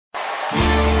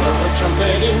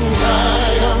trumpet in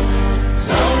Zion,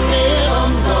 sounding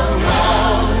on the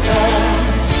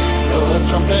mountains. Blow a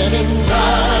trumpet in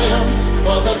Zion,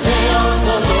 for the day of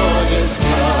the Lord is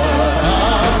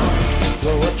come.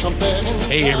 Blow a trumpet in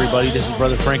Zion. Hey everybody, this is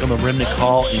Brother Frank on the Remnant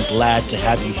Call, and glad to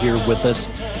have you here with us.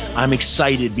 I'm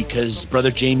excited because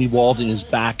Brother Jamie Walden is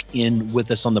back in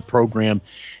with us on the program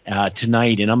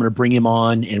tonight, and I'm going to bring him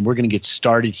on, and we're going to get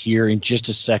started here in just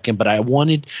a second. But I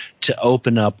wanted to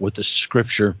open up with a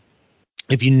scripture.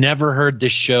 If you never heard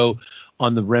this show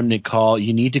on the Remnant Call,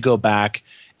 you need to go back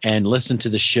and listen to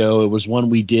the show. It was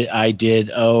one I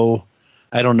did, I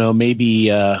don't know, maybe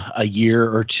a year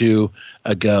or two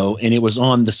ago, and it was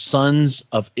on the sons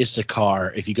of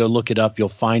Issachar. If you go look it up, you'll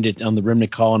find it on the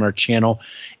Remnant Call on our channel,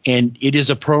 and it is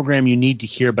a program you need to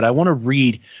hear. But I want to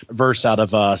read a verse out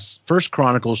of 1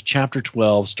 Chronicles chapter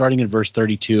 12, starting in verse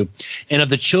 32. And of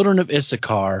the children of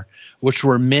Issachar, which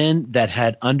were men that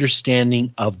had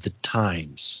understanding of the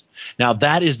times. Now,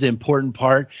 that is the important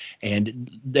part, and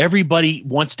everybody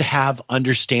wants to have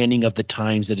understanding of the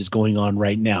times that is going on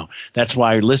right now. That's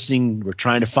why we're listening. We're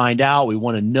trying to find out. We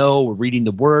want to know. We're reading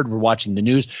the Word. We're watching the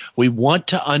news. We want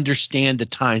to understand the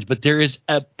times, but there is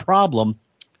a problem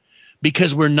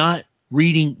because we're not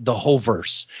reading the whole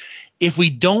verse. If we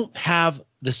don't have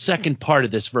the second part of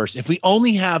this verse, if we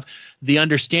only have the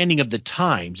understanding of the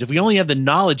times, if we only have the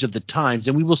knowledge of the times,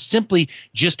 then we will simply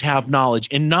just have knowledge,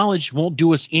 and knowledge won't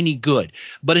do us any good.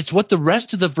 But it's what the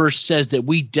rest of the verse says that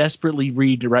we desperately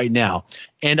read right now.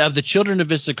 And of the children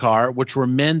of Issachar, which were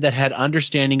men that had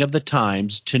understanding of the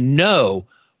times, to know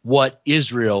what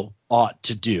Israel ought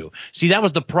to do. See, that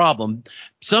was the problem.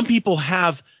 Some people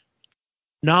have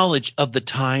knowledge of the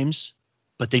times,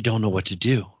 but they don't know what to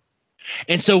do.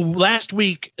 And so on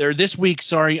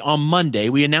Monday,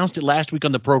 we announced it last week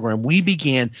on the program, we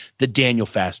began the Daniel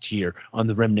fast here on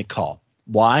the Remnant Call.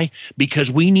 Why?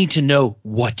 Because we need to know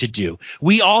what to do.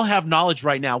 We all have knowledge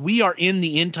right now. We are in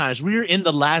the end times. We are in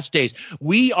the last days.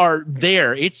 We are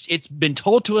there. It's been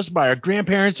told to us by our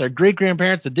grandparents, our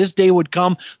great-grandparents, that this day would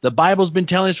come. The Bible's been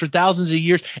telling us for thousands of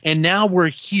years, and now we're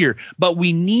here. But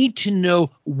we need to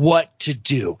know what to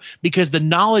do, because the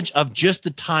knowledge of just the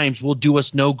times will do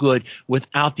us no good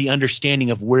without the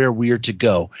understanding of where we are to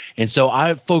go. And so,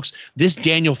 folks, this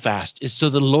Daniel fast is so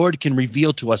the Lord can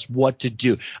reveal to us what to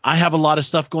do. I have a lot of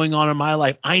stuff going on in my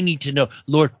life. I need to know,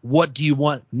 Lord, what do you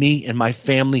want me and my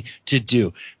family to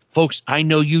do? Folks, I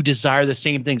know you desire the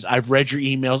same things. I've read your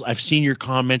emails. I've seen your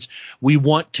comments. We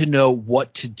want to know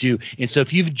what to do. And so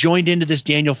if you've joined into this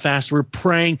Daniel fast, we're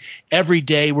praying every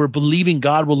day. We're believing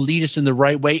God will lead us in the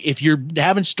right way. If you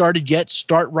haven't started yet,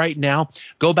 start right now.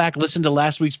 Go back, listen to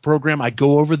last week's program. I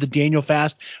go over the Daniel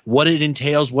fast, what it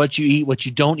entails, what you eat, what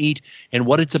you don't eat, and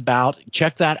what it's about.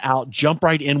 Check that out. Jump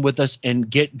right in with us and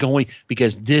get going,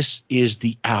 because this is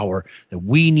the hour that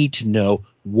we need to know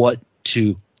what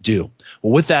to do.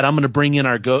 Well, with that, I'm going to bring in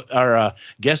our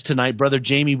guest tonight, Brother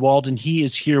Jamie Walden. He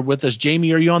is here with us.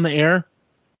 Jamie, are you on the air?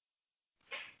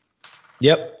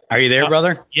 Yep. Are you there,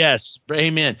 brother? Yes.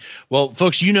 Amen. Well,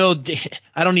 folks,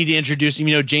 I don't need to introduce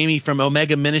him. Jamie from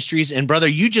Omega Ministries. And brother,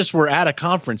 you just were at a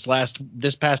conference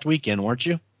this past weekend, weren't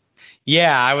you?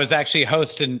 Yeah, I was actually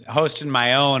hosting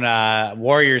my own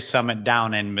Warriors Summit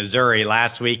down in Missouri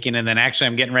last weekend, and then actually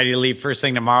I'm getting ready to leave first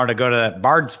thing tomorrow to go to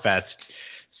Bard's Fest.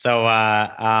 So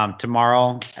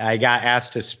tomorrow I got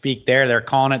asked to speak there. They're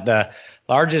calling it the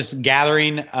largest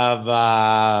gathering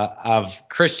of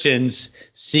Christians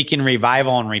seeking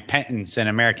revival and repentance in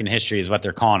American history is what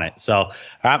they're calling it. So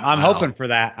I'm hoping for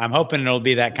that. I'm hoping it'll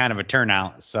be that kind of a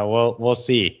turnout. So we'll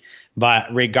see.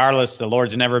 But regardless, the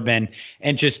Lord's never been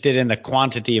interested in the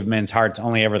quantity of men's hearts,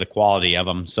 only ever the quality of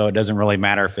them. So it doesn't really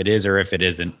matter if it is or if it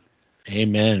isn't.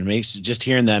 Amen. Just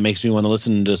hearing that makes me want to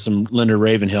listen to some Linda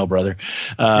Ravenhill, brother.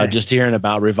 Just hearing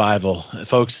about revival,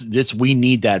 folks. We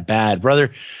need that bad,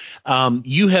 brother.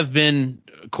 You have been,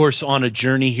 of course, on a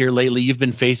journey here lately. You've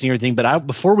been facing everything. But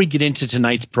before we get into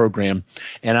tonight's program,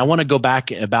 and I want to go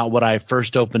back about what I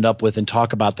first opened up with and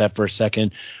talk about that for a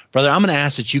second, brother. I'm going to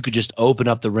ask that you could just open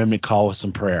up the Remnant Call with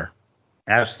some prayer.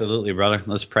 Absolutely, brother.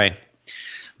 Let's pray.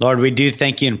 Lord, we do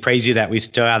thank you and praise you that we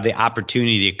still have the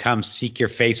opportunity to come seek your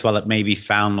face while it may be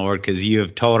found, Lord, because you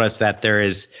have told us that there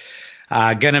is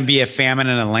going to be a famine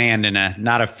in the land, and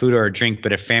not a food or a drink,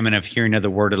 but a famine of hearing of the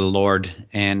word of the Lord.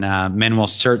 And men will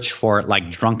search for it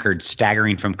like drunkards,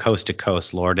 staggering from coast to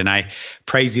coast, Lord. And I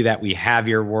praise you that we have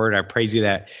your word. I praise you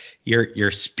that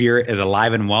your spirit is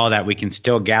alive and well, that we can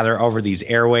still gather over these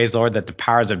airways, Lord, that the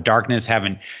powers of darkness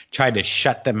haven't tried to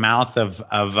shut the mouth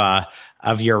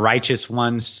of your righteous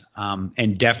ones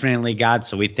indefinitely, God.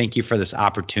 So we thank you for this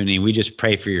opportunity. We just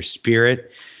pray for your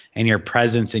spirit and your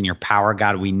presence and your power,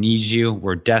 God. We need you.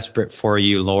 We're desperate for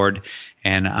you, Lord.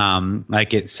 And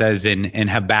like it says in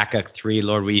Habakkuk 3,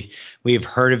 Lord, we've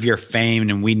heard of your fame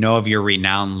and we know of your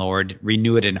renown, Lord.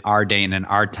 Renew it in our day and in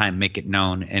our time, make it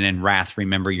known. And in wrath,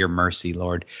 remember your mercy,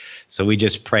 Lord. So we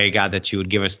just pray, God, that you would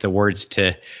give us the words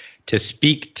to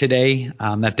speak today,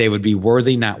 that they would be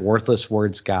worthy, not worthless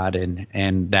words, God,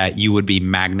 and that you would be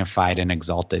magnified and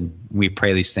exalted. We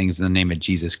pray these things in the name of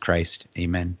Jesus Christ.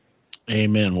 Amen.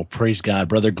 Amen. Well, praise God,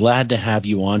 brother. Glad to have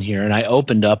you on here. And I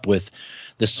opened up with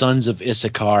the sons of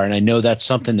Issachar, and I know that's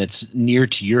something that's near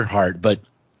to your heart. But,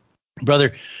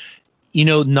 brother,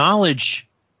 knowledge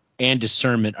and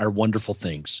discernment are wonderful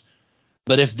things.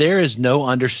 But if there is no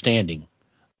understanding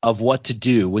of what to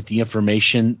do with the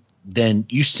information, then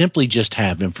you simply just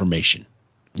have information.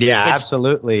 Yeah,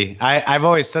 absolutely. I've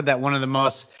always said that one of the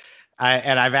most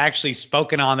and I've actually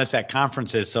spoken on this at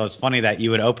conferences, so it's funny that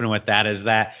you would open with that, is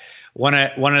that one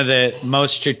of the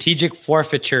most strategic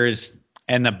forfeitures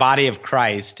in the body of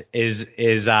Christ is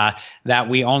that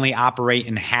we only operate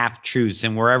in half truths,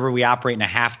 and wherever we operate in a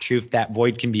half truth, that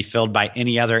void can be filled by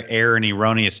any other error and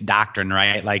erroneous doctrine,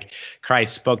 right? Like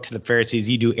Christ spoke to the Pharisees,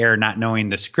 "You do err, not knowing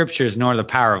the scriptures nor the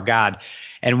power of God."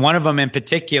 And one of them in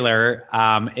particular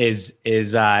is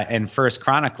in First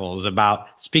Chronicles,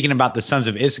 speaking about the sons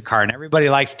of Issachar. And everybody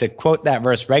likes to quote that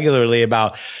verse regularly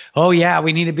about, oh yeah,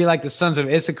 we need to be like the sons of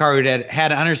Issachar who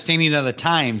had understanding of the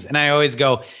times. And I always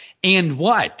go, and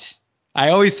what?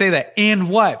 I always say that, and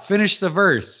what? Finish the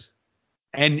verse.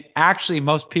 And actually,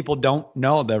 most people don't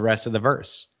know the rest of the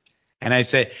verse. And I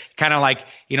say, kind of like,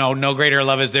 no greater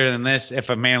love is there than this,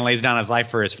 if a man lays down his life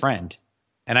for his friend.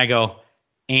 And I go,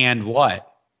 and what?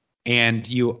 And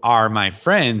you are my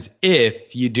friends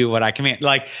if you do what I command.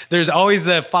 Like there's always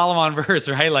the follow-on verse,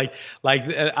 right? Like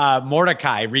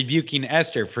Mordecai rebuking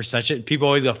Esther people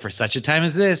always go, for such a time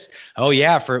as this. Oh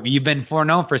yeah, you've been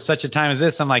foreknown for such a time as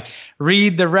this. I'm like,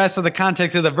 read the rest of the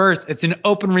context of the verse. It's an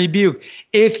open rebuke.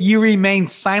 If you remain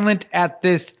silent at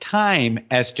this time,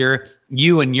 Esther,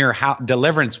 you and your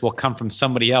deliverance will come from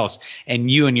somebody else,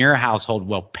 and you and your household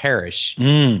will perish.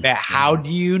 But how do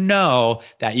you know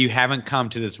that you haven't come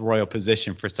to this royal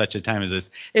position for such a time as this?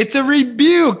 It's a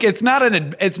rebuke. It's not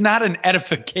an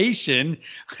edification,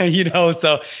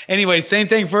 So anyway, same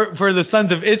thing for the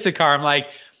sons of Issachar. I'm like,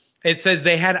 it says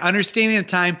they had understanding of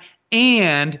time,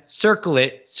 and circle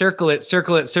it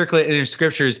in your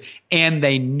scriptures. And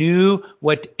they knew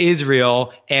what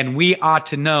Israel, and we ought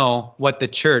to know what the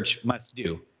church must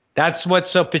do. That's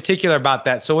what's so particular about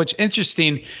that. So what's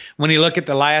interesting when you look at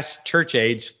the last church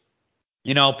age,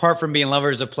 apart from being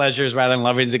lovers of pleasures rather than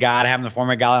lovers of God, having the form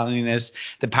of godliness,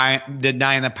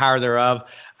 denying the power thereof,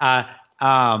 that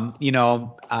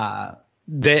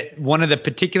one of the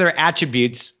particular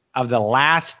attributes of the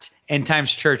last end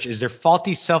times church is their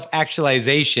faulty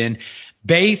self-actualization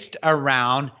based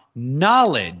around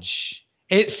knowledge.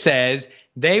 It says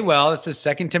this is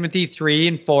 2 Timothy 3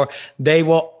 and 4, they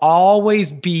will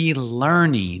always be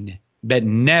learning, but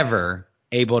never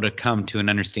able to come to an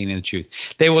understanding of the truth.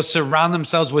 They will surround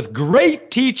themselves with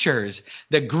great teachers,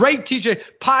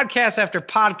 podcast after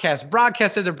podcast,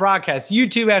 broadcast after broadcast,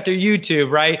 YouTube after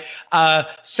YouTube, right?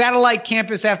 Satellite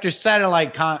campus after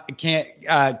satellite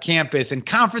campus, and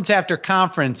conference after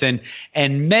conference, and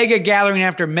mega gathering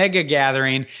after mega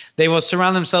gathering. They will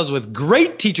surround themselves with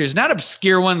great teachers, not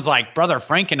obscure ones like Brother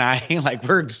Frank and I, like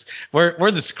we're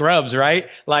the scrubs, right?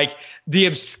 Like the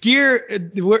obscure,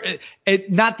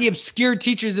 not the obscure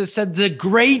teachers, that said the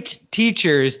great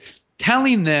teachers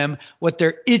telling them what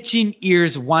their itching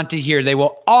ears want to hear. They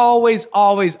will always,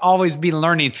 always, always be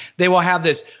learning. They will have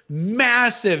this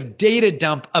massive data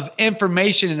dump of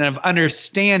information and of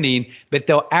understanding, but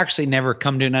they'll actually never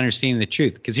come to an understanding of the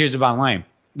truth. Because here's the bottom line.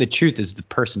 The truth is the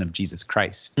person of Jesus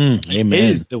Christ. Amen. He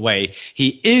is the way.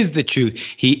 He is the truth.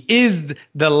 He is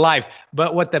the life.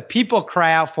 But what the people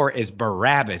cry out for is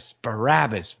Barabbas,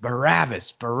 Barabbas,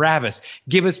 Barabbas, Barabbas.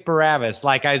 Give us Barabbas.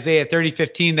 Like Isaiah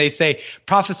 30:15, they say,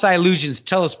 prophesy illusions,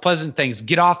 tell us pleasant things,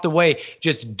 get off the way.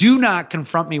 Just do not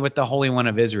confront me with the Holy One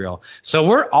of Israel. So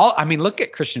look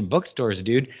at Christian bookstores,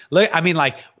 dude.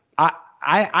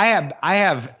 I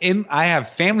have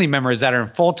family members that are in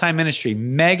full-time ministry,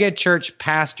 mega church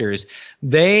pastors.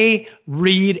 They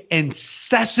read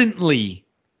incessantly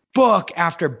book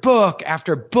after book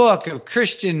after book of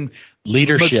Christian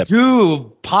leadership,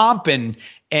 pomp and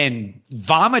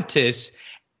vomitus,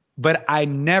 but I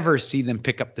never see them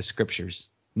pick up the scriptures.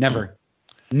 Never.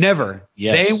 Never.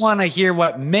 Yes. They want to hear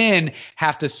what men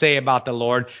have to say about the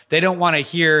Lord. They don't want to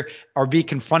hear or be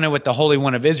confronted with the Holy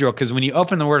One of Israel, because when you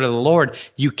open the word of the Lord,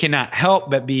 you cannot help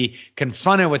but be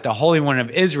confronted with the Holy One of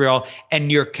Israel,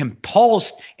 and you're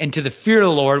compulsed into the fear of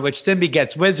the Lord, which then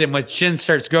begets wisdom, which then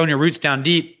starts growing your roots down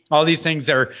deep. All these things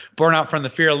are born out from the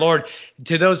fear of the Lord.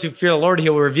 To those who fear the Lord, he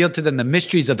will reveal to them the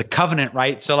mysteries of the covenant,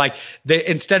 right? So like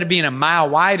instead of being a mile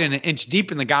wide and an inch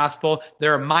deep in the gospel,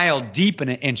 they're a mile deep and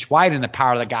an inch wide in the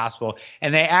power of the gospel.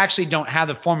 And they actually don't have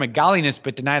the form of godliness,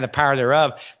 but deny the power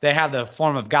thereof. They have the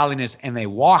form of godliness and they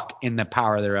walk in the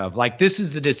power thereof. Like this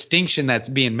is the distinction that's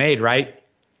being made, right?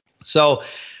 So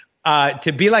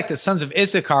to be like the sons of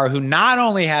Issachar, who not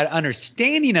only had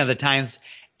understanding of the times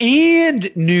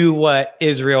and knew what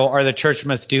Israel or the church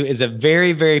must do, is a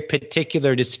very, very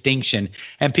particular distinction.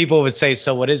 And people would say,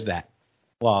 so what is that?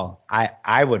 Well,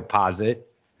 I would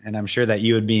posit, and I'm sure that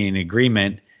you would be in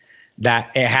agreement,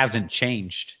 that it hasn't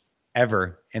changed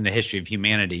ever in the history of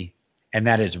humanity. And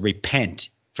that is repent,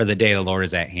 for the day of the Lord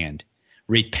is at hand.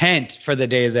 Repent, for the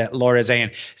day of the Lord is at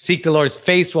hand. Seek the Lord's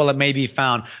face while it may be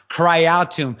found. Cry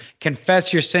out to him.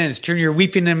 Confess your sins. Turn your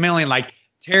weeping and milling, like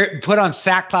put on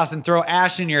sackcloth and throw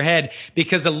ash in your head,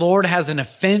 because the Lord has an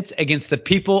offense against the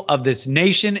people of this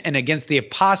nation and against the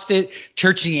apostate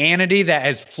churchianity that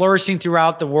is flourishing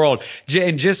throughout the world.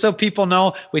 And just so people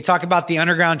know, we talk about the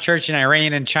underground church in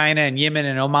Iran and China and Yemen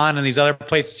and Oman and these other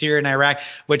places here in Iraq,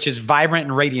 which is vibrant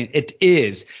and radiant. It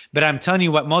is. But I'm telling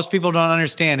you what most people don't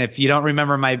understand. If you don't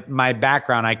remember my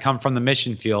background, I come from the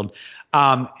mission field.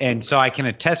 And so I can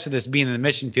attest to this being in the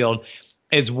mission field,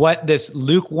 is what this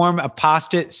lukewarm,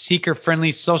 apostate,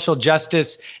 seeker-friendly, social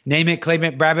justice, name it, claim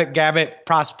it, grab it, gab it,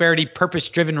 prosperity,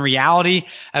 purpose-driven reality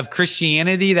of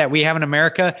Christianity that we have in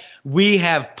America. We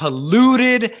have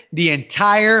polluted the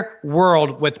entire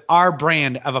world with our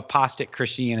brand of apostate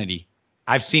Christianity.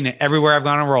 I've seen it everywhere I've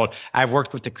gone in the world. I've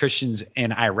worked with the Christians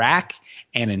in Iraq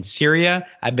and in Syria.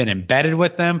 I've been embedded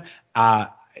with them.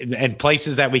 In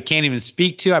places that we can't even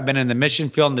speak to. I've been in the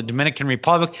mission field in the Dominican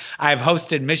Republic. I've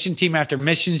hosted mission team after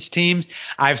missions teams.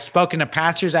 I've spoken to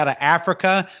pastors out of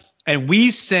Africa, and we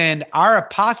send our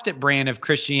apostate brand of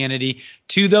Christianity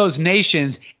to those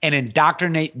nations and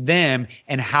indoctrinate them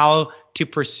in how to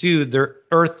pursue their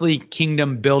earthly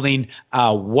kingdom building,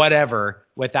 whatever,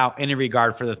 without any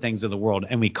regard for the things of the world.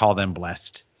 And we call them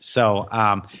blessed. So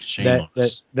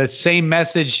the same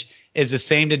message is the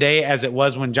same today as it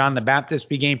was when John the Baptist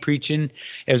began preaching.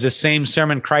 It was the same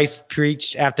sermon Christ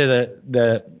preached after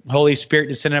the Holy Spirit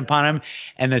descended upon him,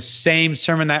 and the same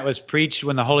sermon that was preached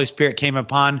when the Holy Spirit came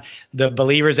upon the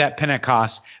believers at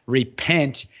Pentecost.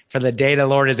 Repent, for the day of the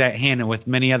Lord is at hand. And with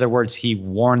many other words, he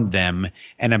warned them,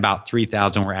 and about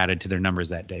 3,000 were added to their numbers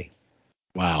that day.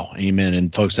 Wow. Amen.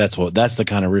 And folks, that's the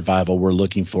kind of revival we're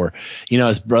looking for. You know,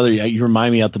 as brother, you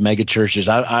remind me of the mega churches.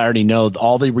 I already know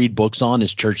all they read books on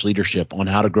is church leadership, on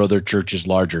how to grow their churches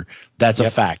larger. That's a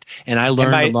fact. And I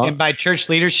learned and by church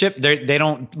leadership, they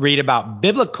don't read about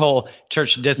biblical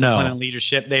church discipline and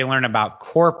leadership. They learn about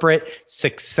corporate,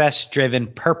 success-driven,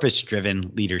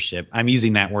 purpose-driven leadership. I'm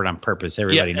using that word on purpose.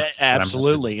 Everybody knows.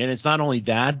 Absolutely. And it's not only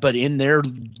that, but in their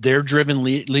driven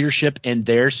leadership and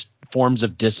their forms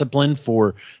of discipline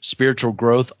for spiritual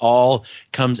growth all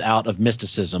comes out of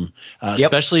mysticism,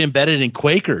 especially embedded in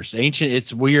Quakers. Ancient,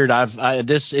 it's weird.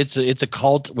 It's a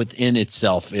cult within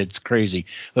itself. It's crazy.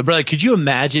 But brother, could you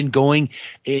imagine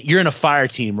you're in a fire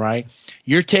team, right?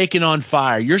 You're taking on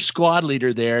fire. Your squad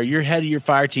leader there, you're head of your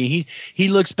fire team. He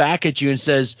looks back at you and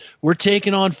says, "We're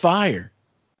taking on fire."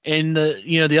 And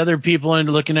the other people are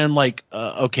looking at him like,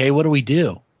 okay, what do we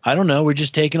do? I don't know. We're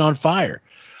just taking on fire.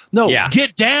 No,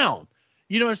 get down.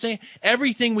 You know what I'm saying?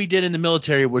 Everything we did in the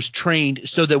military was trained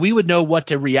so that we would know what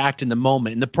to react in the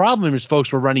moment. And the problem is,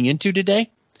 folks, we're running into today,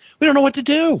 we don't know what to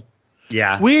do.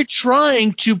 Yeah. We're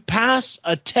trying to pass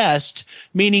a test,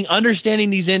 meaning understanding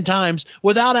these end times,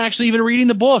 without actually even reading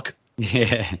the book.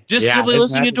 Yeah. Just simply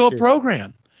listening to a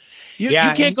program. You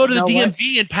can't go to the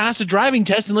DMV and pass a driving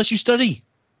test unless you study.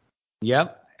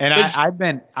 Yep. And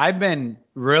I've been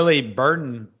really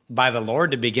burdened by the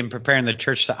Lord to begin preparing the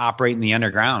church to operate in the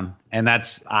underground. And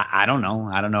that's, I don't know.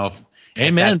 I don't know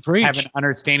if preach. have an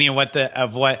understanding of what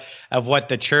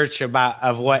the church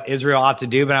of what Israel ought to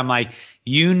do. But I'm like,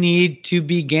 you need to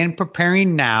begin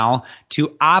preparing now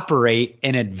to operate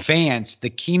and advance the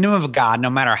kingdom of God, no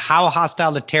matter how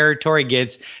hostile the territory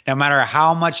gets, no matter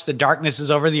how much the darkness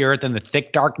is over the earth and the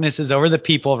thick darkness is over the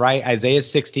people, right? Isaiah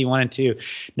 60, 1 and 2.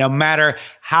 No matter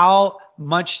how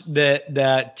much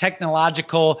the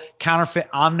technological counterfeit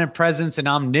omnipresence and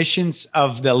omniscience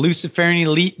of the Luciferian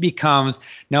elite becomes,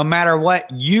 no matter what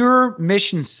your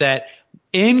mission set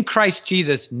in Christ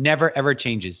Jesus never, ever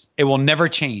changes. It will never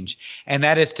change. And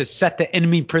that is to set the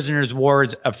enemy prisoners'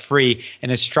 wards free and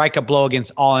to strike a blow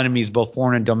against all enemies, both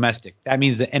foreign and domestic. That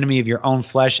means the enemy of your own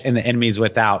flesh and the enemies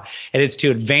without. It is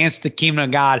to advance the kingdom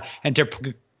of God and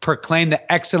to proclaim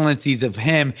the excellencies of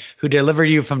him who delivered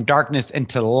you from darkness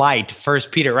into light. 1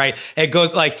 Peter, right? It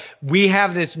goes like, we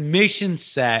have this mission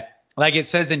set. Like it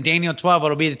says in Daniel 12,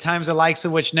 it'll be the times the likes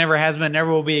of which never has been, never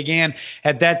will be again.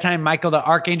 At that time, Michael the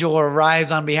archangel will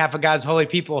arise on behalf of God's holy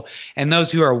people, and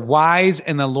those who are wise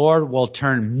in the Lord will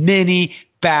turn many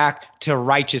back to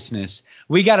righteousness.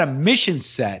 We got a mission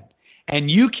set. And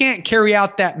you can't carry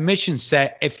out that mission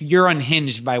set if you're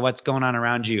unhinged by what's going on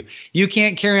around you. You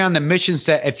can't carry on the mission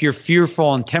set if you're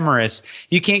fearful and timorous.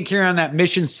 You can't carry on that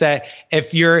mission set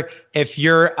if you're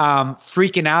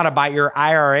freaking out about your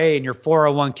IRA and your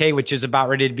 401k, which is about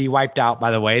ready to be wiped out,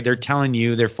 by the way. They're telling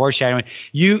you, they're foreshadowing.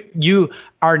 You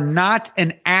are not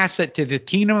an asset to the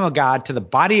kingdom of God, to the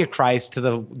body of Christ,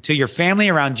 to your family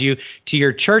around you, to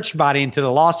your church body, and to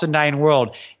the lost and dying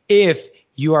world if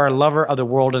you are a lover of the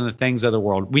world and the things of the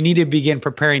world. We need to begin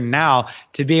preparing now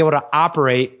to be able to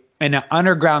operate in an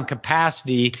underground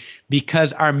capacity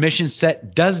because our mission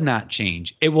set does not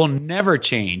change. It will never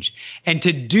change. And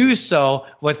to do so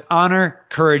with honor,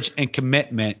 courage, and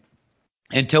commitment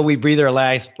until we breathe our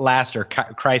last or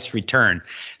Christ's return.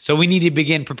 So we need to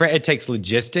begin preparing. It takes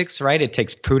logistics, right? It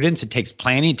takes prudence. It takes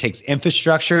planning. It takes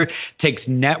infrastructure. It takes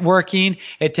networking.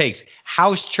 It takes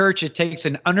house church. It takes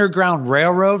an underground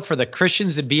railroad for the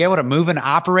Christians to be able to move and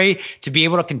operate, to be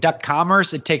able to conduct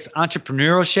commerce. It takes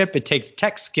entrepreneurship. It takes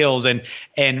tech skills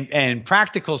and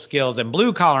practical skills and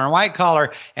blue collar and white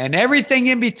collar and everything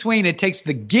in between. It takes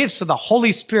the gifts of the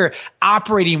Holy Spirit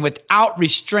operating without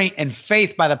restraint and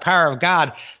faith by the power of God.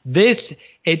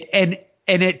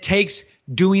 It takes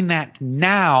doing that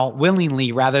now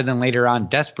willingly rather than later on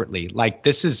desperately. Like,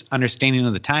 this is understanding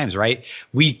of the times, right?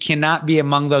 We cannot be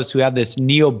among those who have this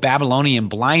neo-Babylonian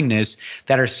blindness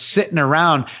that are sitting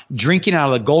around drinking out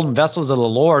of the golden vessels of the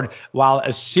Lord while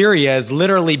Assyria has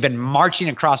literally been marching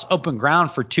across open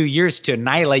ground for 2 years to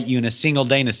annihilate you in a single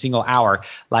day, in a single hour,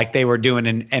 like they were doing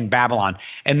in Babylon.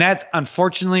 And that's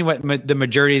unfortunately what the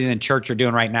majority of the church are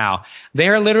doing right now. They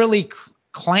are literally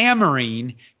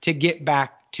clamoring to get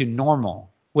back to normal,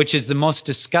 which is the most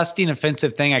disgusting,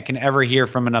 offensive thing I can ever hear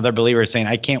from another believer, saying,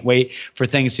 I can't wait for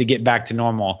things to get back to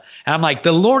normal. And I'm like,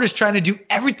 the Lord is trying to do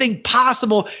everything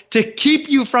possible to keep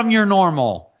you from your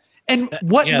normal. And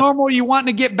what normal are you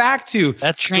wanting to get back to?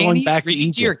 That's going back to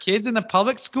Egypt. To your kids in the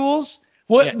public schools?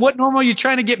 What normal are you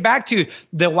trying to get back to?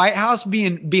 The White House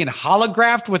being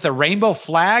holographed with a rainbow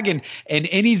flag and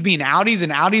innies being outies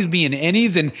and outies being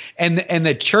innies and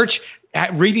the church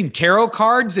reading tarot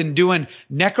cards and doing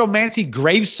necromancy,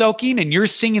 grave soaking, and you're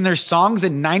singing their songs,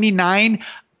 and 99%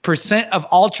 of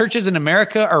all churches in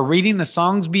America are reading the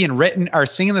songs being written, or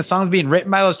singing the songs being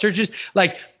written by those churches.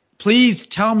 Like, please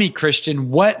tell me,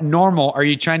 Christian, what normal are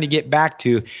you trying to get back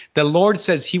to? The Lord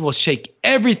says he will shake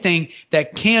everything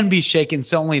that can be shaken,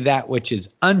 so only that which is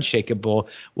unshakable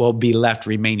will be left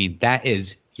remaining. That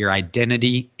is your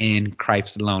identity in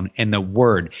Christ alone. And the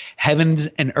word, heavens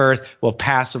and earth will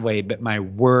pass away, but my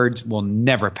words will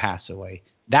never pass away.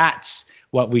 That's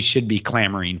what we should be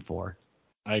clamoring for.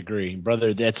 I agree,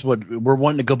 brother. That's what we're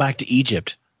wanting to go back to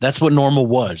Egypt. That's what normal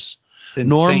was.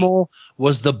 Normal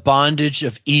was the bondage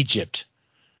of Egypt.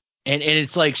 And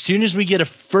it's like, soon as we get a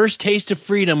first taste of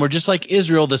freedom, we're just like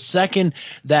Israel. The second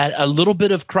that a little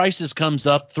bit of crisis comes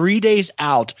up, 3 days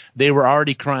out, they were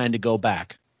already crying to go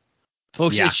back.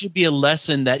 Folks, It should be a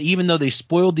lesson that even though they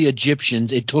spoiled the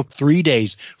Egyptians, it took 3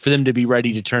 days for them to be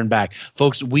ready to turn back.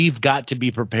 Folks, we've got to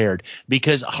be prepared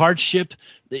because hardship,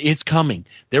 it's coming.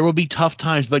 There will be tough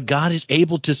times, but God is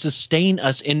able to sustain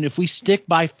us. And if we stick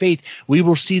by faith, we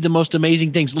will see the most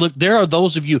amazing things. Look, there are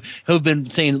those of you who have been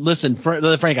saying, listen,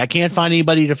 Brother Frank, I can't find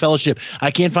anybody to fellowship.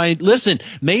 I can't find – listen,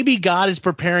 maybe God is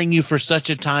preparing you for such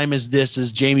a time as this,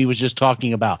 as Jamie was just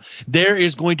talking about. There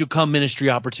is going to come ministry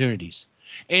opportunities.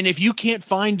 And if you can't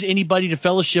find anybody to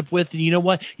fellowship with, you know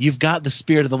what? You've got the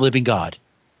Spirit of the living God.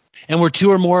 And where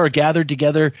two or more are gathered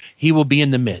together, he will be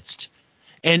in the midst.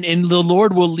 And the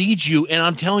Lord will lead you. And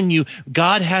I'm telling you,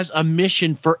 God has a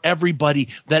mission for everybody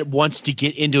that wants to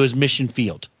get into his mission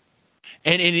field.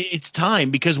 And it's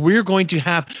time, because we're going to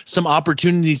have some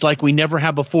opportunities like we never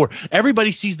have before.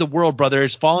 Everybody sees the world, brother,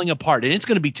 is falling apart, and it's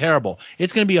going to be terrible.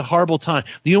 It's going to be a horrible time.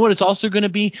 You know what? It's also going to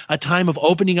be a time of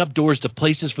opening up doors to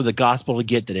places for the gospel to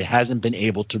get that it hasn't been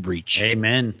able to reach.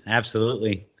 Amen.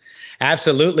 Absolutely.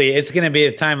 Absolutely. It's going to be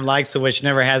a time like so which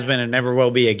never has been and never will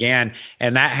be again.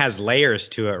 And that has layers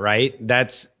to it, right?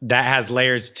 That has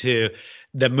layers to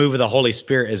the move of the Holy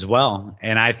Spirit as well.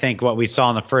 And I think what we saw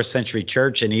in the first century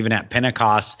church and even at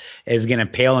Pentecost is going to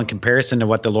pale in comparison to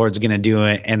what the Lord's going to do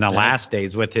in the last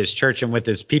days with his church and with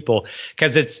his people.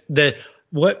 Because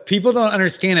what people don't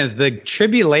understand is the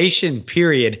tribulation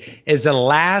period is the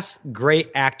last great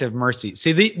act of mercy.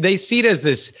 See, they see it as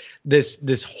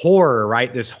this horror,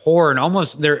 right? This horror, and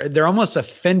almost they're almost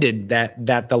offended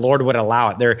that the Lord would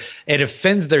allow it. It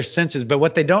offends their senses. But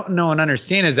what they don't know and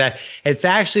understand is that it's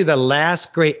actually the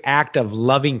last great act of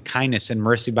loving kindness and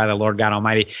mercy by the Lord God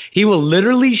Almighty. He will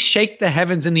literally shake the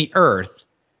heavens and the earth,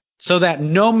 so that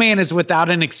no man is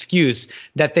without an excuse,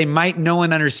 that they might know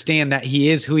and understand that he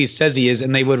is who he says he is,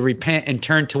 and they would repent and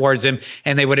turn towards him,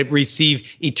 and they would receive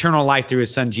eternal life through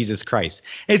his son, Jesus Christ.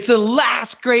 It's the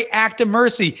last great act of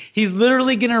mercy. He's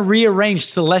literally going to rearrange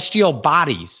celestial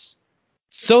bodies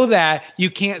so that you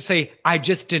can't say, I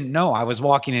just didn't know. I was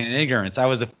walking in ignorance. I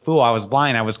was a fool. I was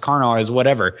blind. I was carnal. I was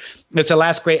whatever. It's the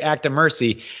last great act of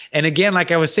mercy. And again,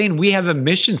 like I was saying, we have a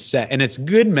mission set, and it's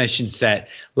good mission set.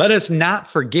 Let us not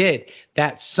forget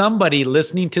that somebody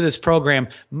listening to this program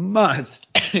must,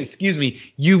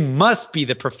 you must be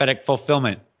the prophetic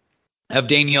fulfillment of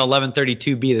Daniel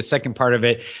 11:32b, the second part of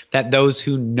it, that those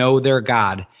who know their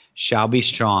God shall be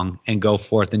strong and go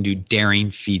forth and do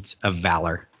daring feats of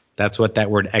valor. That's what that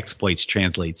word exploits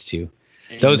translates to.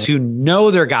 Amen. Those who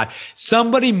know their God.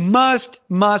 Somebody must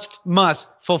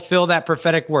fulfill that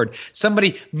prophetic word.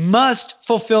 Somebody must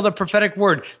fulfill the prophetic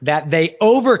word that they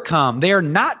overcome. They are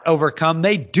not overcome.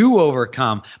 They do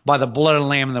overcome by the blood of the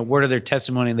Lamb and the word of their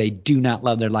testimony. They do not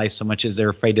love their life so much as they're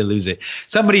afraid to lose it.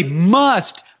 Somebody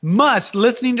must,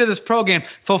 listening to this program,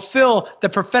 fulfill the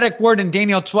prophetic word in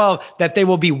Daniel 12 that they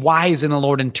will be wise in the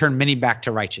Lord and turn many back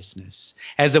to righteousness.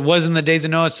 As it was in the days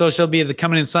of Noah, so shall be the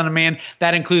coming of the Son of Man.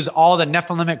 That includes all the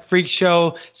Nephilim freak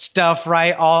show stuff,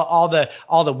 right? All the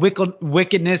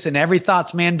wickedness and every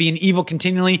thought's man being evil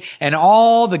continually, and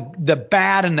all the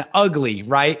bad and the ugly,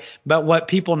 right? But what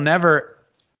people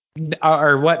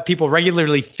what people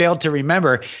regularly failed to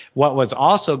remember, what was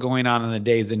also going on in the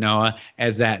days of Noah,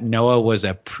 is that Noah was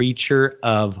a preacher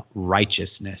of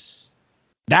righteousness.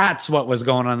 That's what was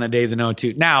going on in the days of Noah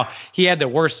too. Now, he had the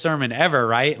worst sermon ever,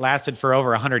 right? Lasted for over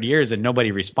 100 years and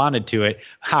nobody responded to it.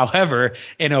 However,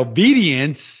 in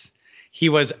obedience, he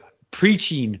was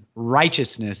preaching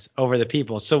righteousness over the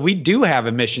people. So we do have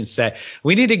a mission set.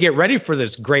 We need to get ready for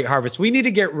this great harvest. We need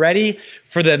to get ready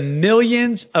for the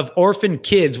millions of orphan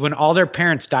kids when all their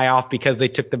parents die off because they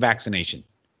took the vaccination.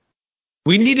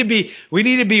 We need to be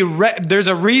there's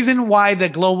a reason why the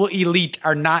global elite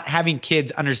are not having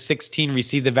kids under 16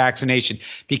 receive the vaccination,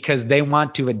 because they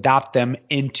want to adopt them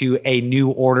into a new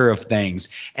order of things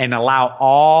and allow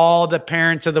all the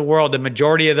parents of the world, the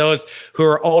majority of those who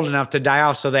are old enough, to die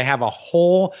off, so they have a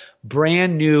whole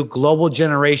brand new global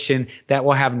generation that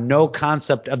will have no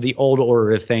concept of the old order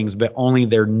of things, but only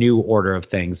their new order of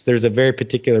things. There's a very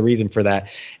particular reason for that.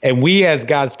 And we as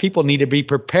God's people need to be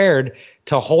prepared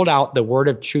to hold out the word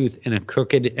of truth in a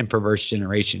crooked and perverse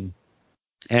generation.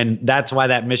 And that's why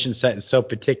that mission set is so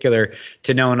particular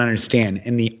to know and understand.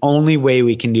 And the only way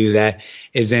we can do that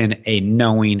is in a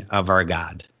knowing of our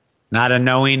God, not a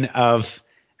knowing of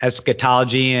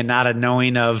eschatology and not a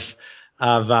knowing of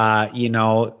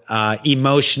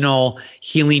emotional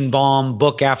healing balm,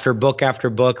 book after book after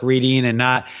book reading, and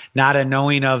not a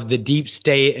knowing of the deep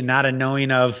state, and not a knowing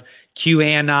of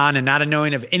QAnon, and not a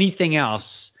knowing of anything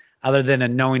else other than a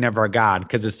knowing of our God,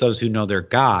 because it's those who know their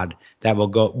God that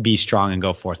will be strong and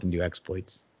go forth and do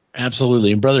exploits.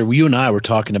 Absolutely. And brother, you and I were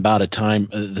talking about a time,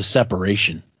 the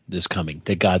separation that's coming,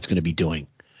 that God's going to be doing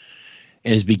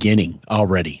and is beginning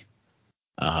already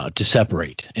to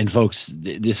separate. And folks,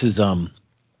 this is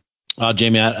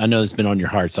Jamie, I know it's been on your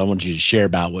heart, so I want you to share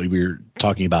about what we were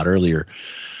talking about earlier.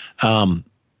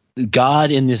 God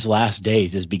in this last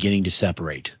days is beginning to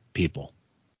separate people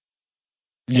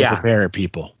and prepare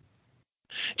people.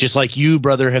 Just like you,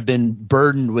 brother, have been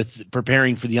burdened with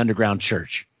preparing for the underground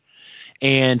church.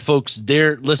 And folks,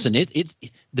 listen, it's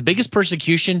the biggest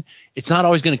persecution. It's not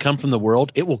always going to come from the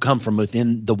world. It will come from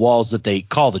within the walls that they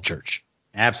call the church.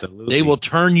 Absolutely. They will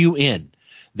turn you in.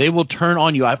 They will turn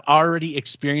on you. I've already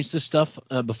experienced this stuff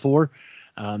before.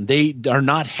 They are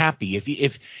not happy.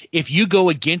 If you go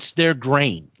against their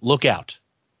grain, look out.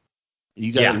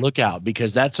 You got to look out,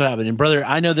 because that's what happened. And brother,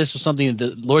 I know this was something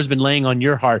that the Lord's been laying on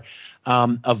your heart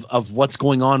of what's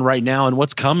going on right now and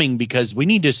what's coming, because we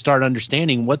need to start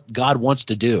understanding what God wants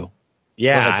to do.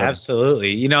 Yeah,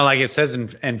 absolutely. Like it says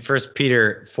in 1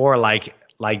 Peter 4, like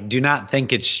do not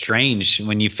think it's strange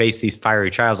when you face these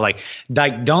fiery trials. Like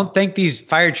don't think these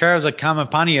fiery trials that come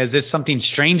upon you as if something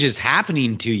strange is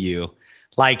happening to you.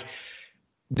 Like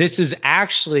this is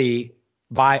actually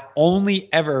only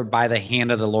ever by the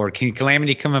hand of the Lord. Can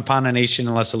calamity come upon a nation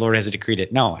unless the Lord has decreed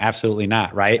it? No, absolutely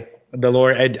not, right? The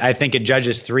Lord, I think in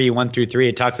Judges 3:1-3,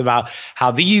 it talks about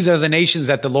how these are the nations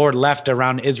that the Lord left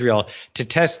around Israel to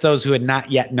test those who had not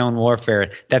yet known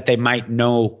warfare, that they might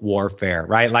know warfare,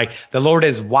 right? Like the Lord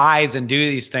is wise and do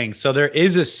these things. So there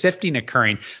is a sifting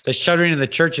occurring. The shuttering of the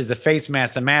churches, the face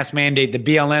mask, the mask mandate, the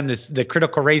BLM, the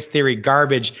critical race theory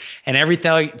garbage, and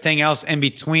everything else in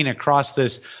between across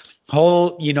this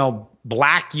whole,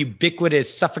 black,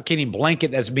 ubiquitous, suffocating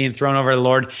blanket that's being thrown over the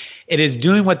Lord. It is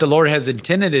doing what the Lord has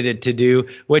intended it to do,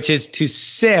 which is to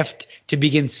sift, to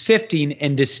begin sifting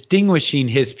and distinguishing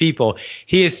his people.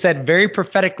 He has said very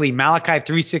prophetically, Malachi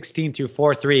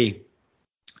 3:16-4:3,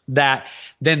 that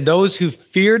then those who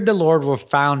feared the Lord were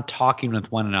found talking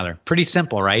with one another. Pretty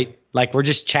simple, right? Like we're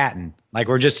just chatting, like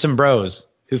we're just some bros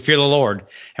who fear the Lord,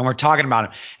 and we're talking about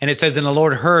him. And it says, and the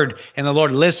Lord heard, and the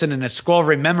Lord listened, and a scroll of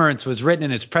remembrance was written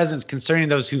in his presence concerning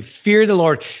those who fear the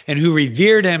Lord and who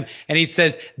revered him. And he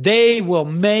says, they will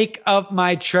make up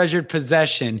my treasured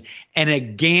possession. And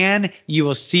again, you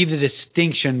will see the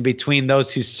distinction between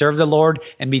those who serve the Lord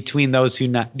and between those who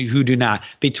do not,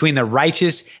 between the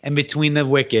righteous and between the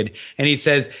wicked. And he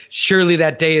says, surely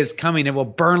that day is coming. It will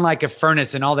burn like a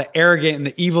furnace, and all the arrogant and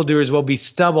the evildoers will be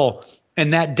stubble.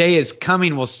 And that day is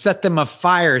coming, will set them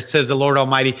afire, says the Lord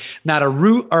Almighty. Not a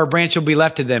root or a branch will be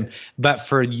left to them. But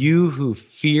for you who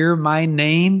fear my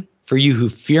name,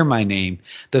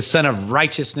 the Son of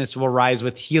Righteousness will rise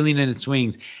with healing in its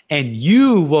wings, and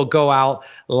you will go out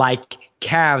like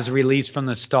calves released from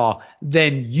the stall.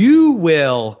 Then you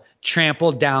will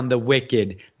trample down the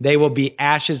wicked. They will be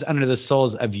ashes under the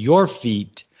soles of your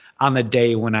feet on the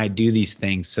day when I do these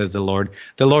things, says the Lord.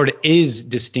 The Lord is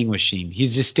distinguishing.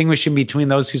 He's distinguishing between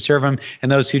those who serve him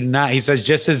and those who do not. He says,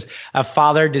 just as a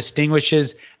father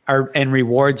distinguishes and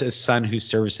rewards a son who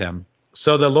serves him.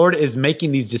 So the Lord is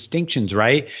making these distinctions,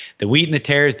 right? The wheat and the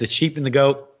tares, the sheep and the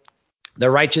goat, the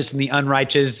righteous and the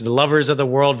unrighteous, the lovers of the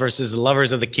world versus the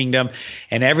lovers of the kingdom,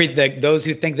 and those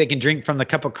who think they can drink from the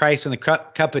cup of Christ and the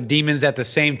cup of demons at the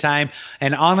same time,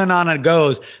 and on it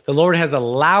goes. The Lord has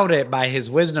allowed it by his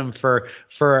wisdom for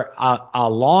a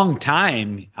long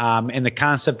time in the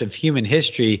concept of human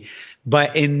history.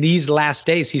 But in these last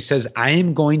days, he says, I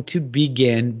am going to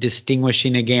begin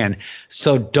distinguishing again.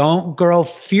 So don't grow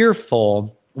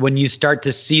fearful when you start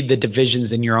to see the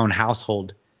divisions in your own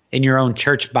household, in your own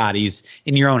church bodies,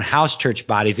 in your own house church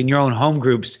bodies, in your own home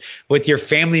groups, with your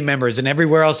family members and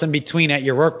everywhere else in between at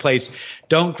your workplace.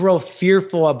 Don't grow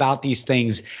fearful about these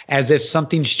things as if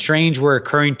something strange were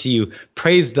occurring to you.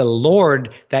 Praise the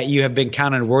Lord that you have been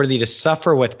counted worthy to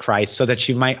suffer with Christ so that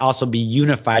you might also be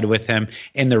unified with him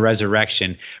in the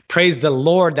resurrection. Praise the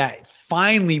Lord that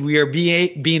finally we are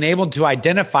being able to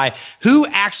identify who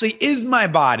actually is my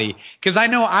body. Because I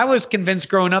know I was convinced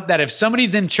growing up that if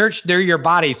somebody's in church, they're your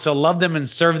body. So love them and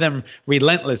serve them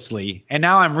relentlessly. And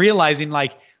now I'm realizing,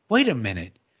 like, wait a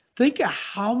minute. Think of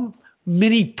how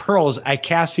many pearls I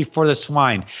cast before the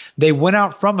swine. They went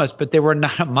out from us, but they were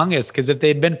not among us. Because if they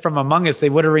had been from among us, they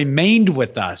would have remained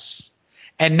with us.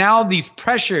 And now these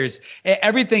pressures,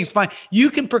 everything's fine.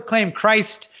 You can proclaim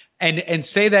Christ and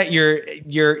say that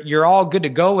you're all good to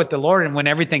go with the Lord and when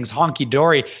everything's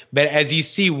honky-dory. But as you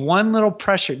see one little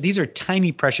pressure, these are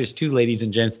tiny pressures too, ladies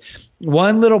and gents.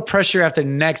 One little pressure after the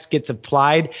next gets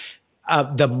applied,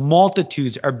 the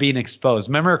multitudes are being exposed.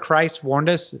 Remember, Christ warned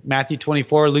us, Matthew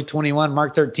 24, Luke 21,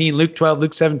 Mark 13, Luke 12,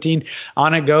 Luke 17,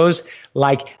 on it goes,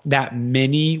 like that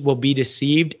many will be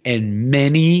deceived and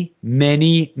many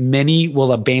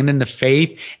will abandon the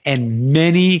faith and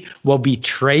many will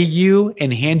betray you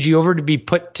and hand you over to be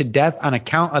put to death on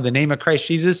account of the name of Christ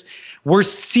Jesus. We're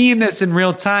seeing this in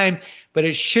real time, but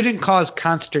it shouldn't cause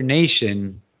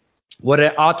consternation. What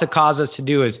it ought to cause us to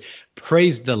do is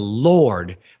praise the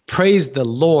Lord. Praise the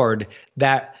Lord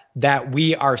that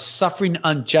we are suffering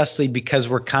unjustly because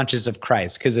we're conscious of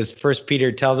Christ. Because as 1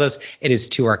 Peter tells us, it is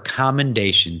to our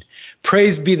commendation.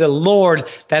 Praise be the Lord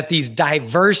that these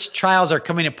diverse trials are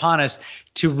coming upon us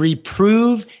to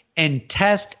reprove and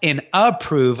test and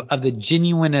approve of the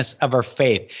genuineness of our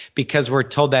faith, because we're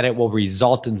told that it will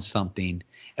result in something.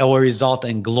 It will result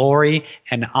in glory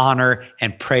and honor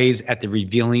and praise at the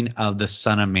revealing of the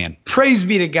Son of Man. Praise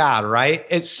be to God, right?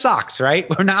 It sucks, right?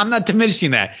 I'm not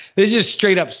diminishing that. This just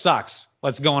straight up sucks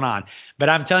what's going on. But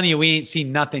I'm telling you, we ain't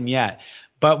seen nothing yet.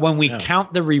 But when we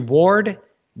count the reward,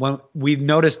 when we've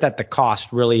noticed that the cost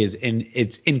really is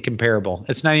it's incomparable.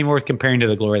 It's not even worth comparing to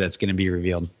the glory that's going to be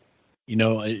revealed. You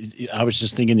know, I was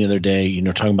just thinking the other day,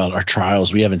 talking about our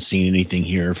trials. We haven't seen anything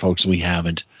here, folks. We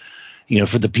haven't.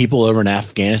 For the people over in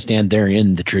Afghanistan, they're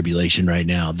in the tribulation right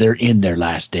now. They're in their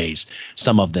last days.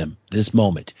 Some of them, this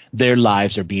moment, their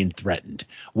lives are being threatened.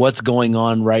 What's going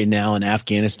on right now in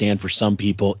Afghanistan for some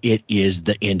people, it is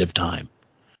the end of time,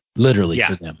 literally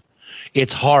for them.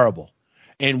 It's horrible.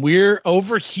 And we're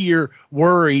over here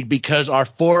worried because our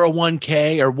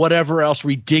 401k or whatever else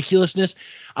ridiculousness.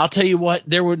 I'll tell you what,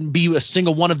 there wouldn't be a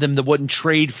single one of them that wouldn't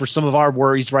trade for some of our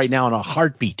worries right now in a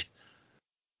heartbeat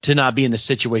to not be in the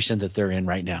situation that they're in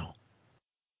right now.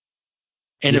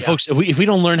 And if folks, if we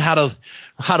don't learn how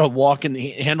to walk and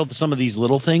handle some of these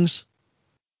little things,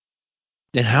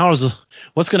 then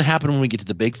what's going to happen when we get to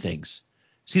the big things?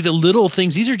 See, the little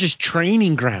things, these are just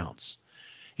training grounds.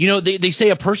 They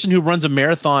say a person who runs a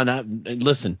marathon,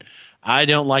 listen, I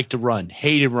don't like to run.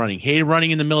 Hated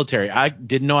running in the military. I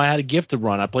didn't know I had a gift to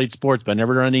run. I played sports, but I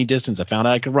never run any distance. I found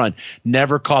out I could run.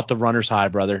 Never caught the runner's high,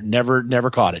 brother. Never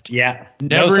caught it. Yeah.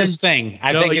 Never. No such thing.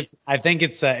 I think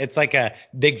it's like a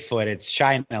Bigfoot. It's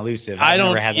shy and elusive. I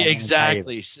don't never had that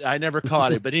exactly. I never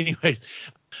caught it. But anyways,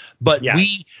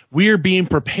 we are being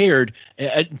prepared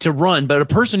to run. But a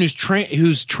person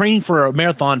who's training for a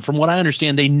marathon, from what I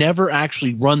understand, they never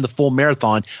actually run the full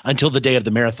marathon until the day of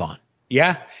the marathon.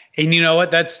 Yeah. And you know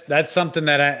what? That's something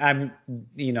that I'm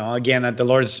again, that the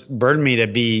Lord's burdened me to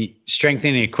be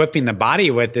strengthening and equipping the body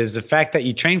with, is the fact that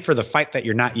you train for the fight that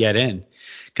you're not yet in.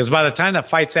 Because by the time the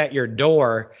fight's at your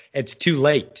door, it's too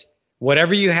late.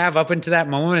 Whatever you have up until that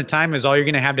moment in time is all you're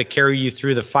going to have to carry you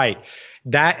through the fight.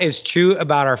 That is true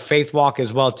about our faith walk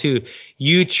as well, too.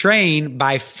 You train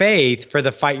by faith for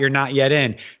the fight you're not yet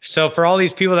in. So for all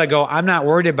these people that go, I'm not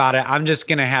worried about it, I'm just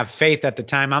going to have faith at the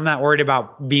time. I'm not worried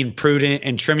about being prudent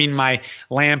and trimming my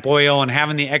lamp oil and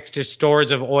having the extra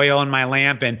stores of oil in my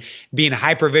lamp and being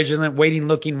hyper vigilant, waiting,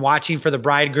 looking, watching for the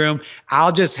bridegroom.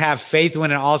 I'll just have faith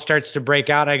when it all starts to break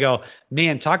out. I go,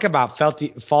 man, talk about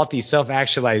faulty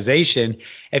self-actualization.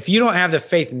 If you don't have the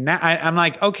faith now, I'm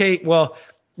like, okay, well,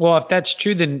 if that's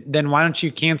true, then why don't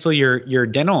you cancel your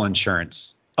dental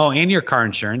insurance? Oh, and your car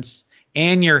insurance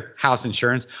and your house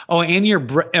insurance. Oh, and your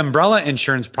umbrella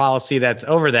insurance policy that's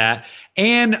over that,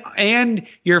 and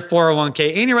your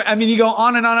 401k. And you go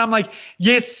on and on. I'm like,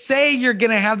 you say you're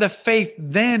going to have the faith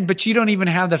then, but you don't even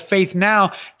have the faith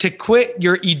now to quit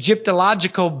your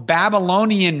Egyptological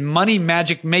Babylonian money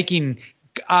magic making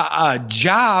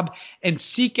job and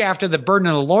seek after the burden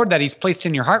of the Lord that he's placed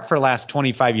in your heart for the last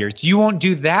 25 years. You won't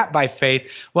do that by faith.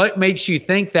 What makes you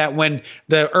think that when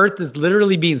the earth is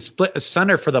literally being split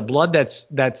asunder for the blood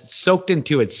that's soaked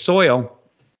into its soil,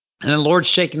 and the Lord's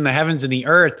shaking the heavens and the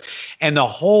earth, and the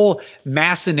whole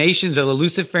machinations of the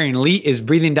Luciferian elite is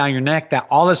breathing down your neck, that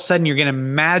all of a sudden you're going to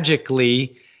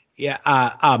magically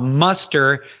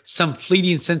muster some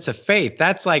fleeting sense of faith?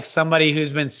 That's like somebody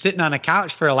who's been sitting on a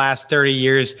couch for the last 30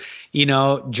 years,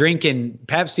 drinking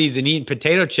Pepsis and eating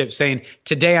potato chips, saying,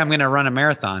 today I'm going to run a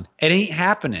marathon. It ain't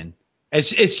happening.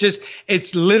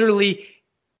 It's literally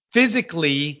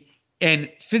physically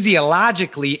and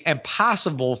physiologically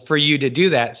impossible for you to do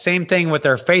that. Same thing with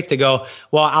our faith, to go,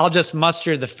 well, I'll just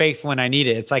muster the faith when I need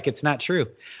it. It's like, it's not true.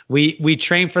 We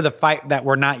train for the fight that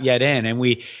we're not yet in.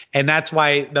 And that's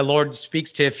why the Lord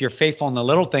speaks to, if you're faithful in the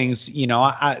little things,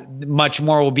 much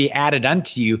more will be added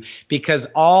unto you, because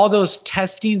all those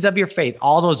testings of your faith,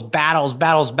 all those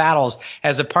battles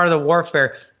as a part of the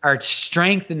warfare are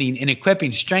strengthening and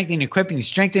equipping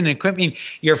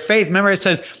your faith. Remember, it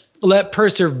says, let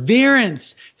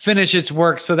perseverance finish its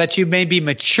work so that you may be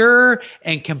mature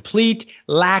and complete,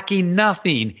 lacking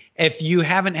nothing. If you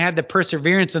haven't had the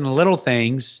perseverance in the little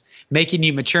things, making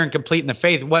you mature and complete in the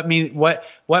faith, what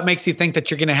makes you think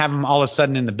that you're going to have them all of a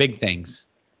sudden in the big things?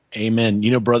 Amen.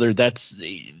 Brother,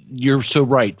 you're so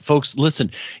right. Folks,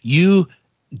 listen, I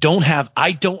don't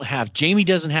have, Jamie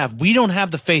doesn't have, we don't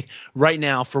have the faith right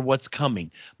now for what's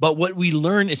coming. But what we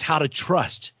learn is how to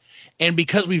trust. And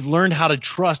because we've learned how to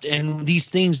trust and these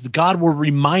things, God will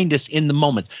remind us in the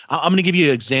moments. I'm going to give you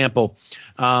an example.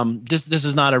 This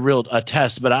is not a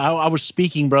test, but I was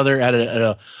speaking, brother, at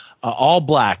a all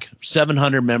black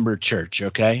 700 member church.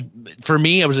 Okay. For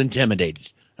me, I was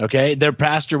intimidated. Okay. Their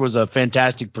pastor was a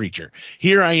fantastic preacher.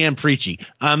 Here I am preaching.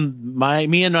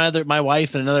 Me and my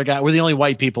wife and another guy, we're the only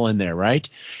white people in there. Right.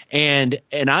 And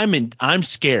I'm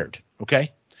scared.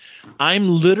 Okay. I'm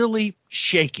literally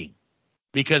shaking,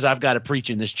 because I've got to preach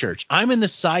in this church. I'm in the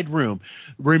side room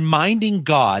reminding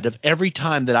God of every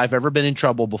time that I've ever been in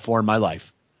trouble before in my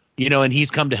life, and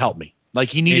he's come to help me. Like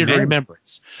he needed a Amen.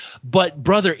 remembrance. But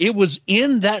brother, it was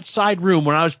in that side room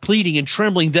when I was pleading and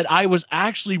trembling that I was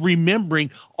actually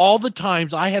remembering all the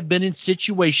times I have been in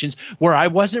situations where I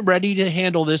wasn't ready to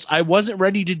handle this. I wasn't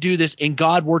ready to do this, and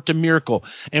God worked a miracle.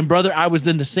 And brother, I was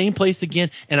in the same place again,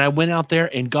 and I went out there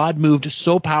and God moved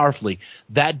so powerfully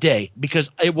that day because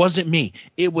it wasn't me.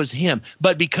 It was him.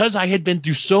 But because I had been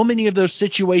through so many of those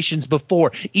situations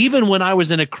before, even when I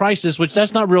was in a crisis, which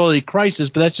that's not really a crisis,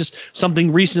 but that's just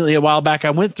something recently a while back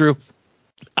I went through,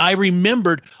 I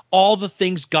remembered all the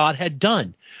things God had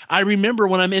done. I remember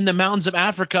when I'm in the mountains of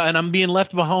Africa and I'm being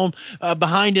left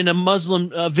behind in a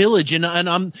Muslim village,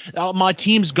 and my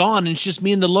team's gone and it's just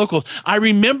me and the locals. I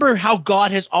remember how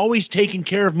God has always taken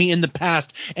care of me in the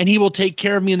past, and he will take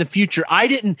care of me in the future. I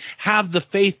didn't have the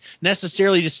faith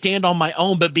necessarily to stand on my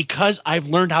own, but because I've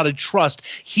learned how to trust,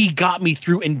 he got me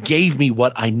through and gave me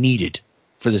what I needed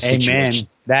for the situation.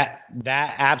 Amen.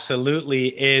 That absolutely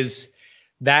is.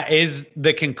 That is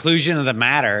the conclusion of the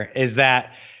matter, is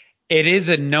that it is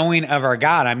a knowing of our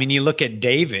God. I mean, you look at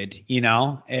David,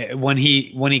 when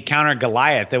he countered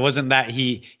Goliath, it wasn't that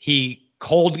he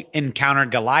cold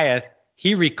encountered Goliath.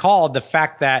 He recalled the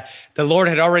fact that the Lord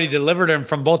had already delivered him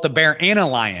from both a bear and a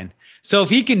lion. So if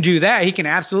he can do that, he can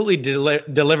absolutely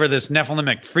deliver this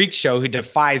Nephilimic freak show who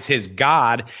defies his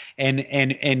God and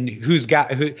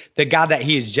the God that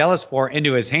he is jealous for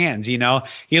into his hands. You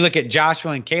look at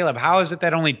Joshua and Caleb. How is it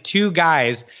that only 2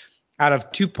 guys out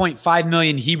of 2.5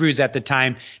 million Hebrews at the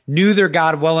time knew their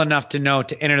God well enough to know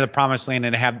to enter the promised land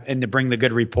and to bring the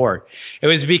good report? It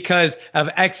was because of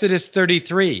Exodus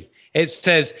 33. It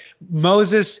says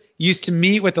Moses used to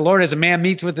meet with the Lord as a man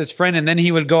meets with his friend, and then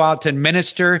he would go out to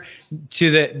administer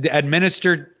to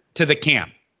the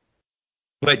camp.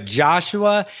 But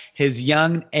Joshua, his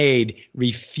young aide,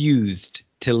 refused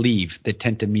to leave the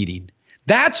tent of meeting.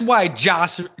 That's why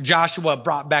Joshua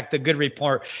brought back the good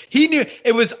report. He knew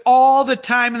it was all the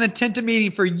time in the tent of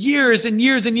meeting for years and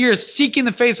years and years, seeking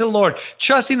the face of the Lord,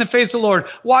 trusting the face of the Lord,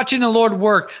 watching the Lord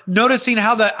work, noticing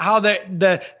how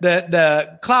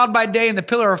the cloud by day and the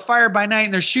pillar of fire by night,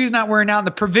 and their shoes not wearing out, and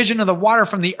the provision of the water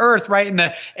from the earth, right?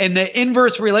 And the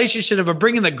inverse relationship of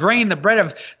bringing the grain,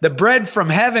 the bread from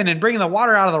heaven, and bringing the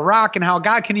water out of the rock, and how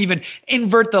God can even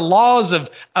invert the laws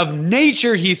of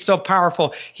nature. He's so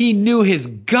powerful. He knew his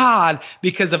God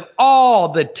because of all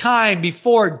the time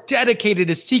before dedicated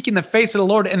to seeking the face of the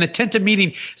Lord in the tent of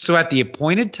meeting. So at the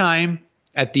appointed time,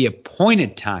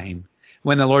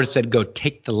 when the Lord said, go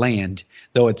take the land,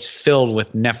 though it's filled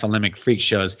with Nephilimic freak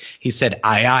shows, he said,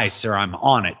 aye, sir, I'm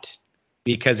on it,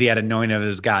 because he had a knowing of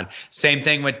his God. Same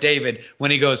thing with David when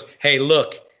he goes, hey,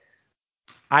 look,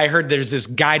 I heard there's this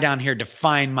guy down here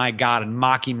defying my God and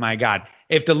mocking my God.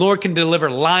 If the Lord can deliver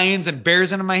lions and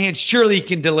bears into my hand, surely he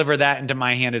can deliver that into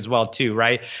my hand as well too,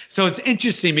 right? So it's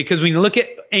interesting because when you look at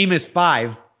Amos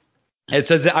 5, it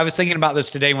says, I was thinking about this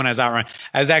today when I was out running.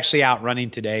 I was actually out running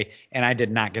today, and I did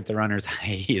not get the runner's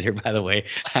high either, by the way.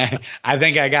 I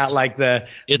think I got like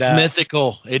It's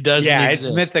mythical. It doesn't exist.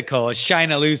 It's mythical. It's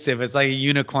shine elusive. It's like a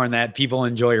unicorn that people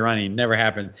enjoy running. Never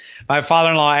happens. My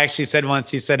father-in-law actually said once,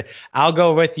 he said, I'll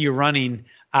go with you running.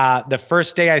 The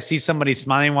first day I see somebody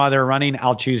smiling while they're running,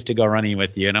 I'll choose to go running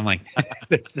with you. And I'm like,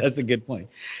 that's a good point.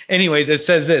 Anyways, it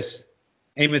says this,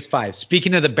 Amos 5,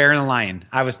 speaking of the bear and the lion.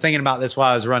 I was thinking about this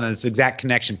while I was running, this exact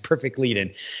connection, perfect lead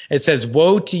in. It says,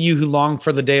 woe to you who long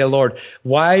for the day of the Lord.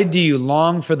 Why do you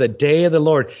long for the day of the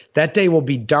Lord? That day will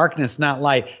be darkness, not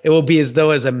light. It will be as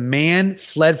though as a man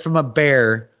fled from a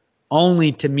bear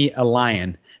only to meet a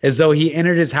lion, as though he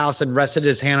entered his house and rested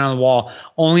his hand on the wall,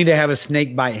 only to have a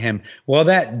snake bite him. Will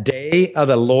that day of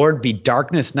the Lord be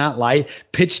darkness, not light,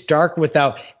 pitch dark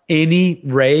without any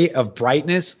ray of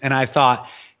brightness? And I thought,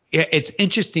 it's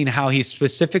interesting how he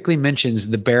specifically mentions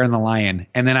the bear and the lion.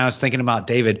 And then I was thinking about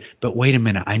David, but wait a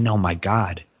minute, I know my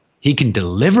God. He can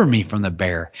deliver me from the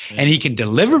bear, and he can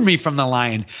deliver me from the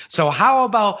lion. So how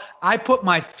about I put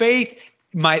my faith,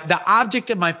 the object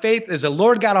of my faith is the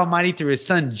Lord God Almighty through his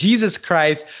son, Jesus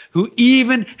Christ, who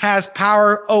even has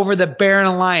power over the bear and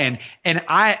the lion.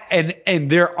 And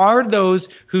there are those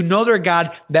who know their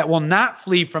God that will not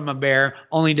flee from a bear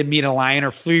only to meet a lion,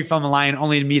 or flee from a lion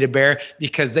only to meet a bear,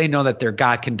 because they know that their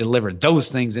God can deliver those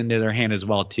things into their hand as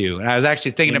well too. And I was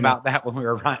actually thinking about that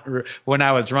when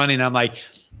I was running. I'm like,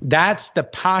 that's the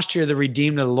posture of the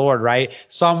redeemed of the Lord, right?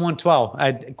 Psalm 112,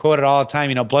 I quote it all the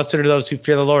time. Blessed are those who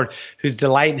fear the Lord, whose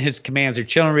delight in his commands. Their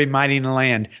children will be mighty in the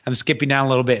land. I'm skipping down a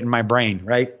little bit in my brain,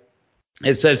 right?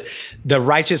 It says, the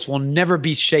righteous will never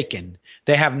be shaken.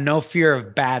 They have no fear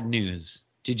of bad news.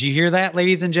 Did you hear that,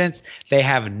 ladies and gents? They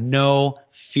have no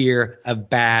fear of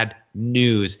bad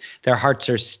news. Their hearts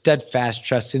are steadfast,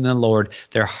 trusting in the Lord.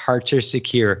 Their hearts are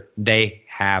secure. They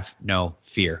have no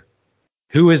fear.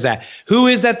 Who is that? Who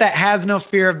is that has no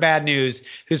fear of bad news,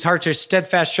 whose hearts are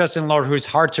steadfast, trusting in the Lord, whose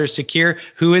hearts are secure?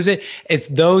 Who is it? It's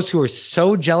those who are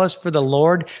so jealous for the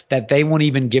Lord that they won't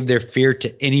even give their fear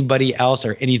to anybody else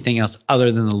or anything else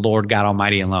other than the Lord God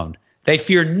Almighty alone. They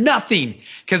fear nothing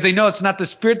because they know it's not the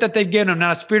spirit that they've given them,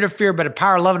 not a spirit of fear, but a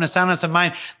power, love, and a soundness of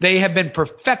mind. They have been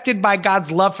perfected by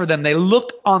God's love for them. They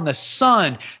look on the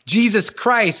Son, Jesus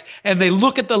Christ, and they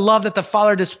look at the love that the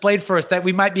Father displayed for us, that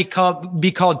we might be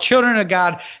called children of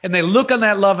God. And they look on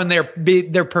that love and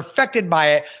they're perfected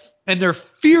by it. And they're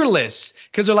fearless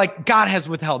because they're like, God has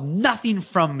withheld nothing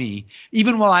from me.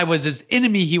 Even while I was his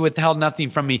enemy, he withheld nothing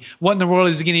from me. What in the world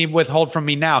is he going to withhold from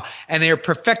me now? And they are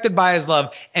perfected by his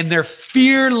love. And they're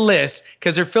fearless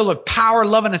because they're filled with power,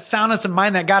 love, and a soundness of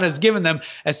mind that God has given them,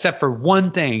 except for one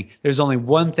thing. There's only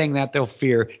one thing that they'll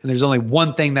fear. And there's only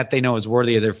one thing that they know is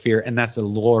worthy of their fear. And that's the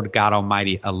Lord God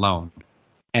Almighty alone.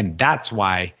 And that's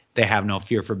why they have no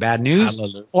fear for bad news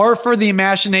or for the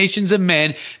imaginations of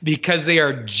men, because they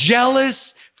are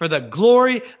jealous for the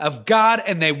glory of God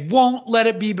and they won't let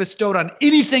it be bestowed on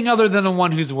anything other than the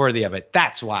one who's worthy of it.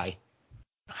 That's why.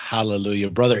 Hallelujah,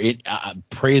 brother.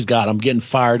 Praise God. I'm getting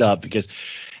fired up because,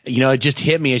 it just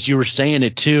hit me as you were saying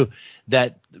it too,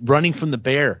 that running from the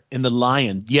bear and the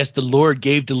lion. Yes, the Lord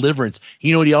gave deliverance.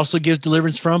 You know what he also gives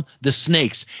deliverance from? The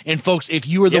snakes. And folks, if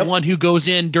you are the one who goes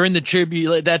in during the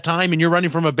tribute that time and you're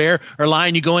running from a bear or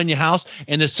lion, you go in your house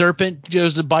and the serpent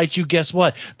goes to bite you. Guess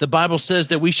what? The Bible says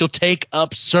that we shall take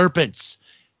up serpents.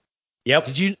 Yep.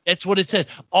 That's what it said.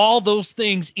 All those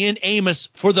things in Amos,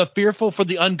 for the fearful, for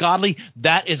the ungodly,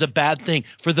 that is a bad thing.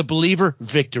 For the believer,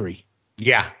 victory.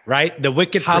 Yeah, right. The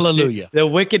wicked, hallelujah. The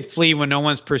wicked flee when no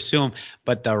one's pursuing,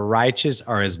 but the righteous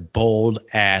are as bold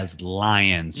as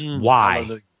lions. Why?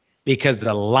 Hallelujah. Because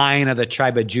the Lion of the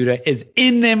tribe of Judah is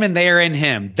in them and they are in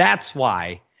him. That's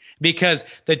why. Because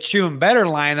the true and better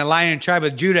lion, the Lion of the tribe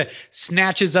of Judah,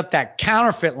 snatches up that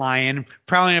counterfeit lion,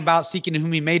 prowling about seeking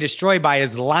whom he may destroy by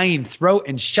his lying throat,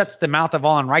 and shuts the mouth of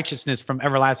all unrighteousness from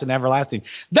everlasting to everlasting.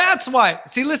 That's why.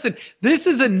 See, listen, this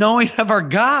is a knowing of our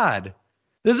God.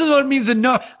 This is what it means to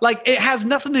know. Like, it has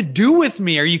nothing to do with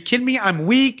me. Are you kidding me? I'm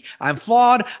weak. I'm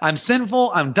flawed. I'm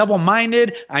sinful. I'm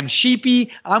double-minded. I'm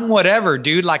sheepy. I'm whatever,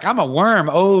 dude. Like, I'm a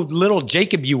worm. Oh, little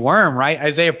Jacob, you worm, right?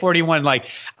 Isaiah 41. Like,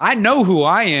 I know who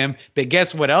I am, but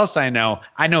guess what else I know?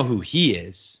 I know who he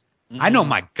is. I know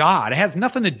my God. It has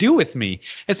nothing to do with me.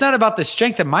 It's not about the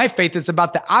strength of my faith. It's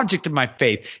about the object of my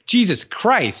faith, Jesus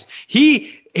Christ.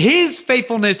 His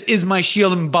faithfulness is my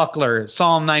shield and buckler,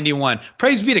 Psalm 91.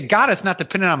 Praise be to God, it's not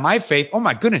dependent on my faith. Oh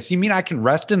my goodness, you mean I can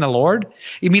rest in the Lord?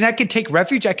 You mean I can take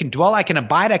refuge, I can dwell, I can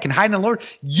abide, I can hide in the Lord?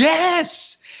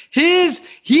 Yes! He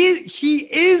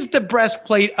is the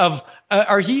breastplate of,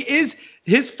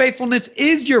 his faithfulness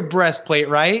is your breastplate,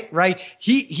 right?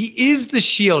 He is the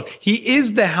shield. He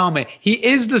is the helmet. He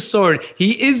is the sword.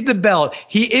 He is the belt.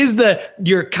 He is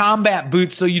your combat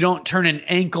boots so you don't turn an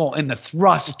ankle in the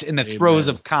thrust in the throes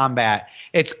of combat.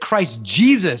 It's Christ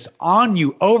Jesus on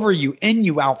you, over you, in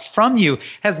you, out from you.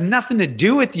 Has nothing to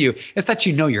do with you. It's that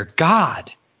you know your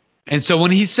God. And so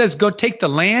when he says, go take the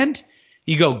land,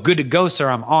 you go, good to go, sir.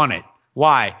 I'm on it.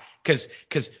 Why?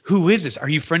 Because who is this? Are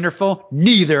you friend or foe?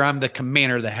 Neither. I'm the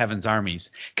commander of the heavens armies.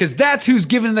 Because that's who's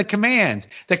given the commands,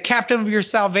 the captain of your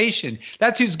salvation.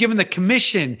 That's who's given the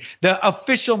commission, the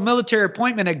official military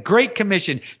appointment, a great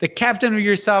commission, the captain of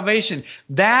your salvation.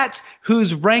 That's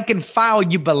whose rank and file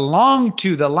you belong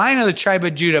to, the Lion of the tribe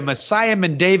of Judah, Messiah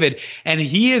and David. And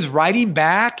he is riding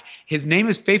back. His name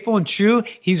is faithful and true.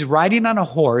 He's riding on a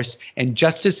horse and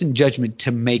justice and judgment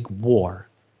to make war.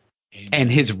 Amen.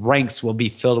 And his ranks will be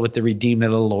filled with the redeemed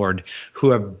of the Lord,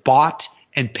 who are bought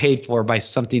and paid for by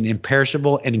something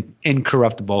imperishable and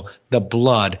incorruptible, the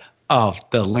blood of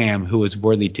the Lamb who is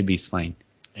worthy to be slain.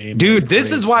 Amen. Dude,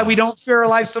 this is why we don't fear our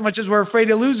life so much as we're afraid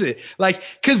to lose it. Like,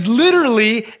 because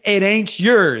literally it ain't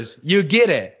yours. You get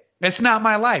it. It's not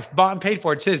my life. Bought and paid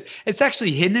for. It's his. It's actually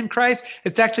hidden in Christ.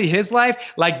 It's actually his life.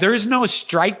 Like, there's no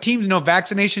strike teams, no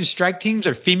vaccination strike teams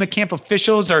or FEMA camp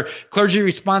officials or clergy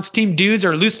response team dudes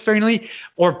or Luciferian League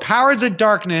or powers of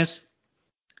darkness.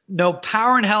 No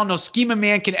power in hell, no scheme of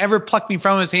man can ever pluck me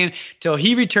from his hand till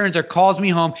he returns or calls me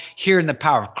home. Here in the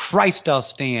power of Christ I'll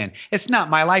stand. It's not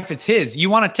my life, it's his. You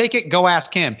want to take it? Go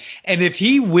ask him. And if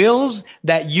he wills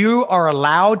that you are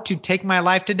allowed to take my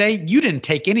life today, you didn't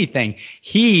take anything.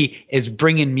 He is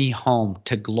bringing me home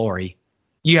to glory.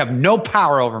 You have no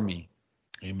power over me.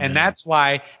 Amen. And that's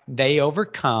why they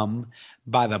overcome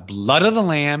by the blood of the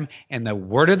Lamb and the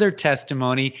word of their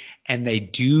testimony, and they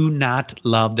do not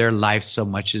love their life so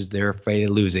much as they're afraid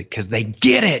to lose it, because they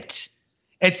get it.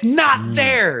 It's not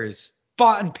theirs.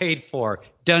 Bought and paid for.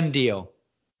 Done deal.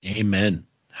 Amen.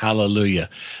 Hallelujah.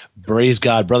 Praise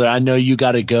God. Brother, I know you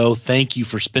got to go. Thank you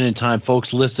for spending time.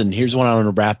 Folks, listen, here's what I want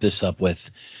to wrap this up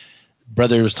with.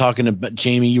 Brother was talking about,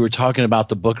 Jamie, you were talking about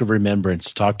the book of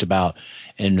remembrance, talked about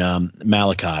in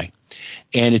Malachi.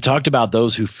 And it talked about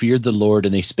those who feared the Lord,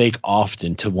 and they spake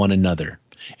often to one another.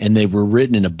 And they were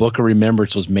written, and a book of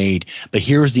remembrance was made. But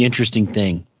here was the interesting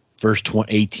thing. Verse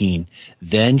 18,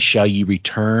 then shall ye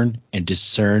return and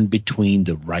discern between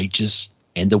the righteous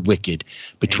and the wicked,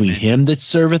 between him that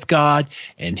serveth God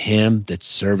and him that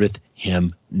serveth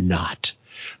him not.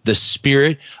 The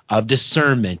spirit of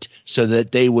discernment, so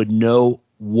that they would know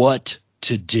what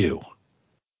to do,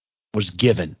 was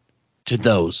given to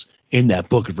those in that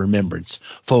book of remembrance.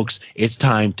 Folks, it's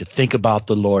time to think about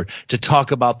the Lord, to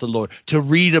talk about the Lord, to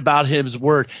read about his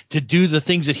word, to do the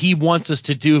things that he wants us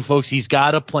to do. Folks, he's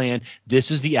got a plan.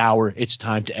 This is the hour. It's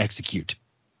time to execute.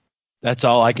 That's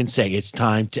all I can say. It's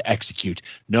time to execute.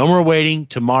 No more waiting.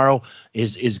 Tomorrow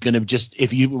is going to just,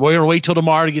 if you want to wait till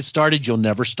tomorrow to get started, you'll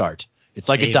never start. It's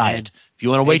like a diet. If you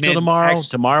want to wait till tomorrow,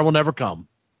 tomorrow will never come.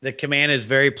 The command is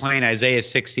very plain. Isaiah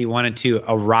 61:2,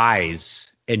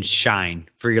 arise and shine,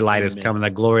 for your light has come, and the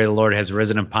glory of the Lord has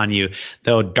risen upon you.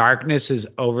 Though darkness is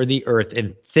over the earth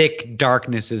and thick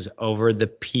darkness is over the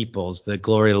peoples, the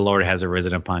glory of the Lord has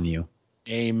arisen upon you.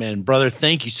 Amen. Brother,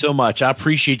 thank you so much. I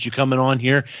appreciate you coming on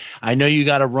here. I know you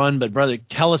got to run, but brother,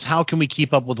 tell us, how can we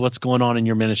keep up with what's going on in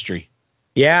your ministry?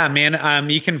 Yeah, man.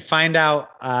 You can find out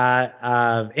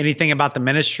anything about the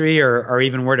ministry or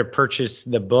even where to purchase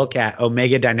the book at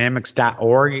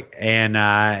omegadynamics.org, and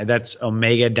that's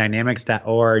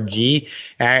omegadynamics.org.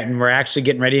 And we're actually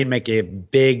getting ready to make a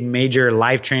big, major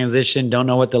life transition. Don't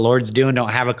know what the Lord's doing. Don't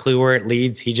have a clue where it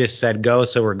leads. He just said go,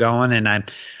 so we're going.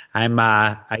 And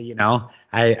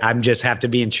I'm just have to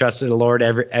be entrusted to the Lord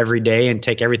every day and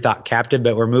take every thought captive.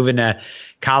 But we're moving to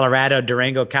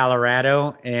Durango,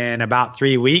 Colorado in about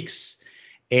 3 weeks.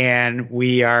 And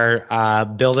we are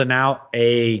building out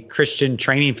a Christian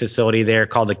training facility there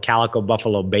called the Calico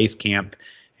Buffalo Base Camp.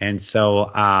 And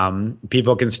so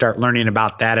people can start learning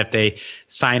about that if they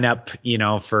sign up,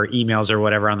 for emails or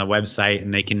whatever on the website,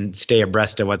 and they can stay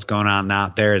abreast of what's going on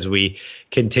out there as we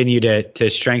continue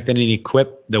to strengthen and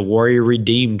equip the warrior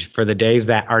redeemed for the days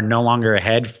that are no longer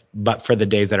ahead, but for the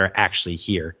days that are actually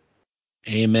here.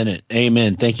 Amen.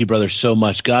 Amen. Thank you, brother, so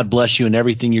much. God bless you and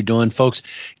everything you're doing. Folks,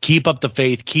 keep up the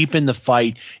faith. Keep in the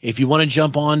fight. If you want to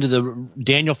jump on to the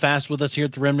Daniel Fast with us here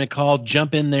at the Remnant Call,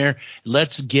 jump in there.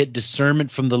 Let's get discernment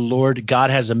from the Lord.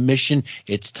 God has a mission.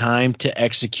 It's time to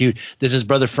execute. This is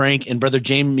Brother Frank and Brother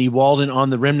Jamie Walden on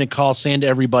the Remnant Call, saying to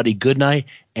everybody, good night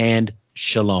and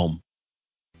shalom.